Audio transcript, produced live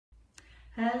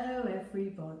Hello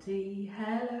everybody,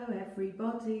 hello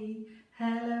everybody,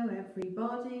 hello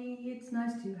everybody, it's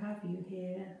nice to have you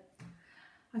here.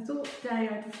 I thought today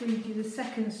I'd read you the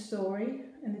second story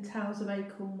in the Tales of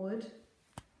Acorn Wood,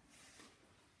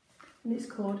 and it's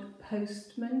called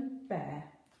Postman Bear.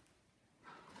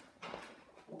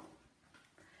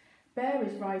 Bear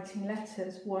is writing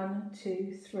letters 1,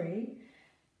 2, 3.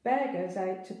 Bear goes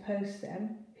out to post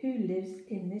them. Who lives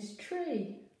in this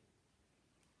tree?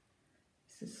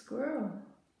 It's a squirrel.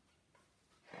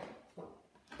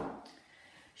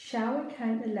 Shall we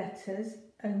count the letters?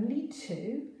 Only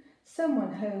 2.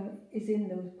 Someone home is in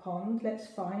the pond. Let's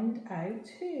find out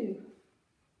who.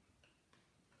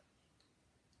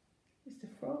 It's the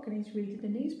frog and he's reading the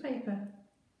newspaper.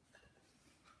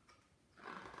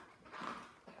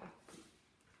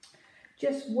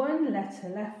 Just one letter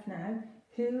left now.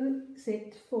 Who's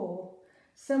it for?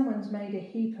 Someone's made a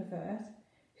heap of earth.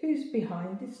 Who's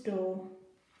behind this door?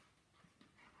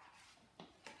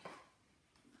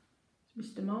 It's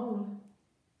Mr. Mole.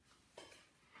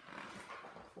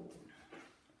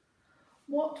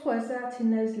 What was that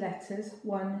in those letters?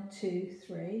 1, 2,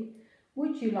 3.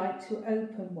 Would you like to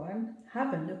open one?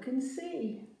 Have a look and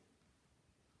see.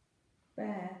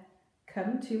 Bear,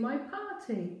 come to my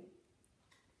party.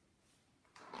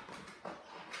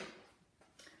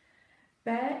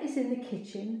 Bear is in the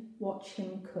kitchen. Watch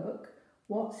him cook.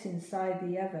 What's inside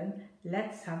the oven?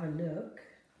 Let's have a look.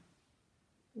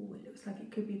 Oh, it looks like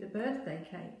it could be the birthday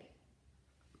cake.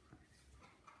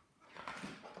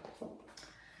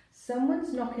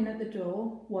 Someone's knocking at the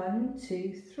door. 1,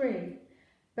 2, 3.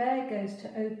 Bear goes to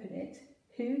open it.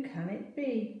 Who can it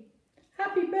be?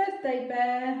 Happy birthday,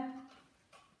 Bear!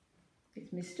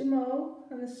 It's Mr. Mole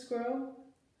and the squirrel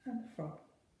and the frog.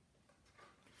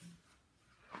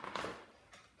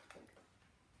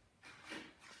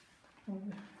 I'll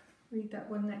read that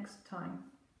one next time.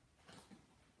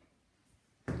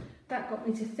 That got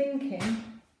me to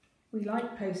thinking we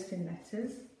like posting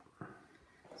letters.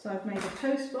 So I've made a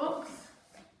post box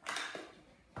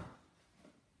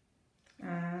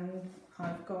and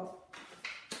I've got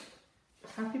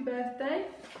happy birthday.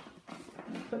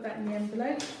 I'll put that in the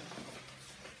envelope.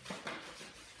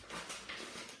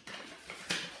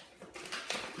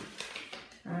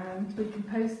 And we can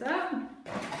post that.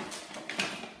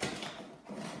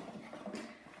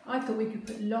 I thought we could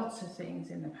put lots of things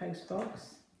in the post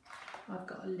box. I've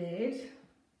got a lid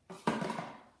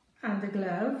and a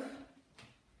glove.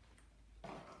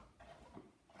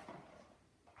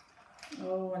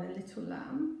 Oh, and a little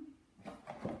lamb.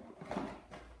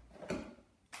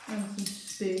 And some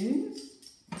spoons.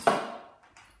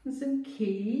 And some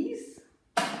keys.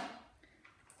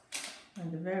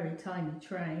 And a very tiny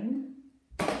train.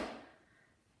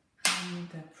 And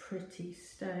a pretty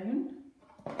stone.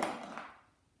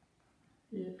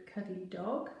 Little cuddly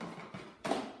dog,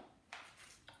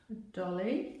 a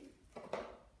dolly,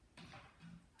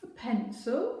 a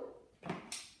pencil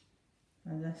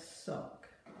and a sock.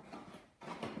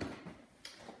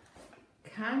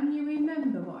 Can you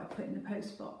remember what I put in the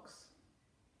post box?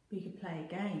 We could play a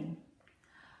game.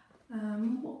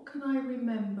 What can I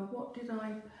remember? What did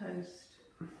I post?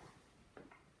 I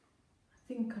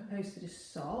think I posted a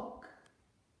sock.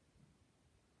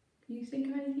 Can you think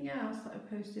of anything else that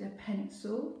I posted? A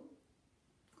pencil,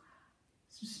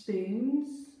 some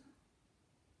spoons.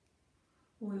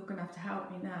 Oh, you're going to have to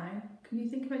help me now. Can you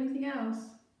think of anything else?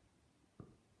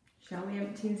 Shall we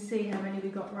empty and see how many we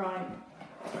got right?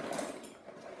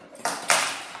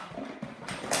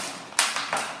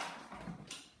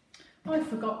 I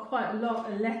forgot quite a lot.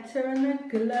 A letter and a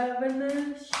glove and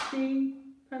a sheep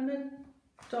and a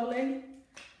dolly.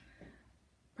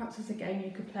 Perhaps it's a game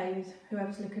you could play with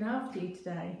whoever's looking after you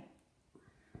today.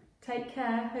 Take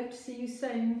care, hope to see you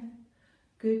soon.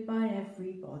 Goodbye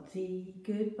everybody,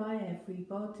 goodbye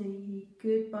everybody,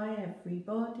 goodbye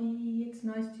everybody. It's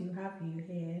nice to have you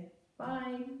here.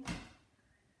 Bye.